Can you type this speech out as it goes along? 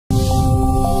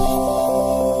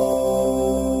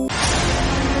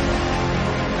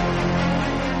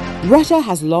Russia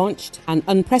has launched an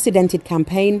unprecedented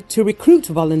campaign to recruit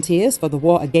volunteers for the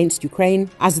war against Ukraine,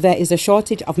 as there is a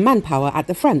shortage of manpower at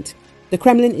the front. The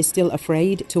Kremlin is still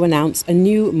afraid to announce a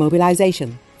new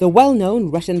mobilization. The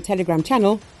well-known Russian Telegram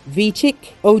channel,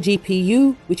 Vychik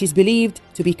OGPU, which is believed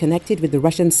to be connected with the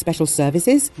Russian special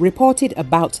services, reported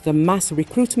about the mass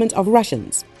recruitment of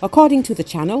Russians. According to the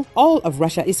channel, all of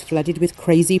Russia is flooded with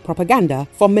crazy propaganda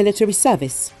for military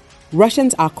service.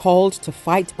 Russians are called to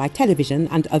fight by television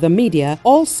and other media,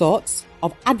 all sorts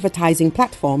of advertising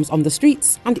platforms on the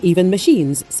streets, and even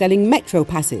machines selling metro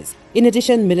passes. In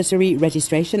addition, military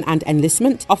registration and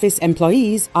enlistment office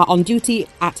employees are on duty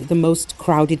at the most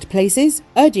crowded places,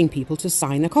 urging people to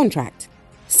sign a contract.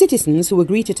 Citizens who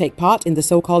agree to take part in the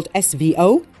so-called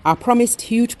SVO are promised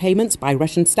huge payments by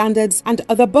Russian standards and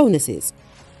other bonuses.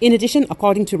 In addition,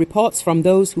 according to reports from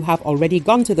those who have already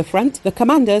gone to the front, the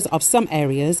commanders of some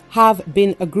areas have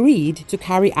been agreed to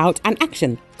carry out an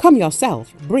action. Come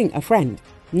yourself, bring a friend.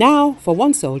 Now, for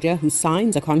one soldier who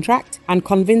signs a contract and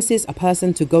convinces a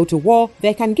person to go to war,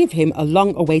 they can give him a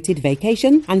long-awaited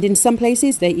vacation, and in some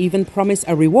places they even promise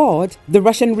a reward, the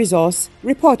Russian resource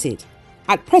reported.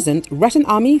 At present, Russian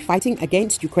army fighting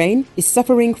against Ukraine is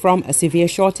suffering from a severe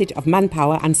shortage of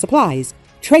manpower and supplies.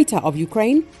 Traitor of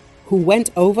Ukraine, who went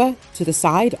over to the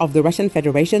side of the Russian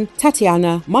Federation,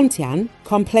 Tatiana Montian,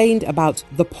 complained about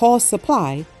the poor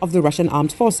supply of the Russian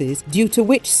armed forces, due to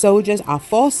which soldiers are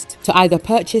forced to either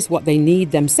purchase what they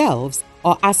need themselves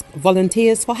or ask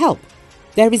volunteers for help.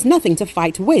 There is nothing to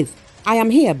fight with. I am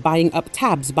here buying up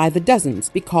tabs by the dozens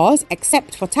because,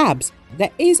 except for tabs,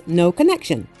 there is no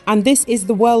connection. And this is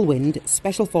the Whirlwind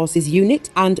Special Forces unit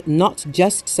and not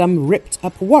just some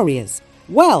ripped-up warriors.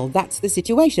 Well, that's the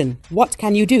situation. What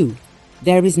can you do?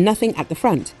 There is nothing at the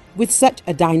front. With such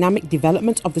a dynamic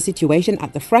development of the situation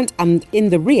at the front and in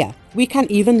the rear, we can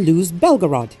even lose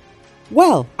Belgorod.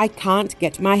 Well, I can't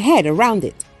get my head around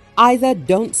it. Either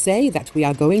don't say that we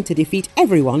are going to defeat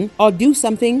everyone, or do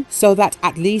something so that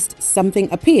at least something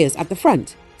appears at the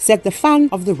front, said the fan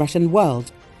of the Russian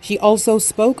world. She also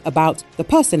spoke about the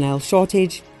personnel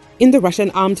shortage in the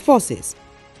Russian armed forces.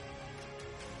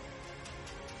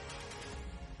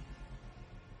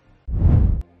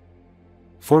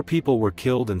 Four people were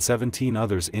killed and 17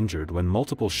 others injured when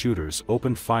multiple shooters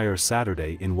opened fire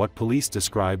Saturday in what police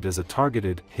described as a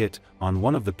targeted hit on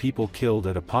one of the people killed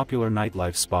at a popular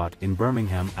nightlife spot in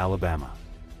Birmingham, Alabama.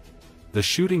 The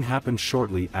shooting happened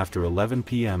shortly after 11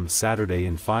 p.m. Saturday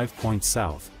in 5 Points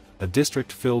South, a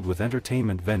district filled with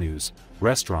entertainment venues,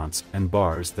 restaurants, and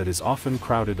bars that is often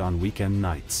crowded on weekend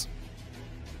nights.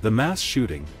 The mass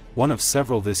shooting, one of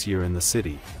several this year in the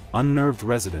city, unnerved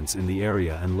residents in the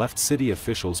area and left city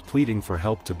officials pleading for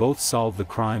help to both solve the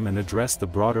crime and address the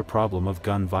broader problem of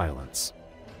gun violence.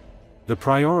 The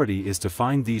priority is to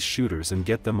find these shooters and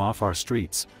get them off our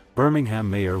streets, Birmingham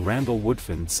Mayor Randall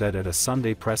Woodfin said at a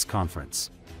Sunday press conference.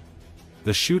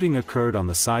 The shooting occurred on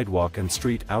the sidewalk and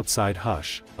street outside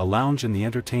Hush, a lounge in the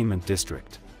entertainment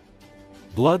district.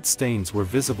 Blood stains were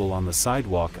visible on the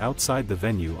sidewalk outside the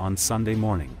venue on Sunday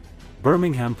morning.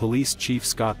 Birmingham Police Chief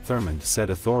Scott Thurmond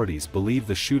said authorities believe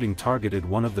the shooting targeted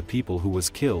one of the people who was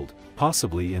killed,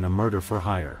 possibly in a murder for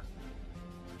hire.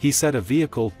 He said a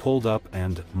vehicle pulled up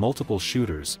and multiple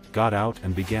shooters got out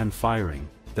and began firing,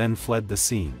 then fled the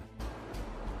scene.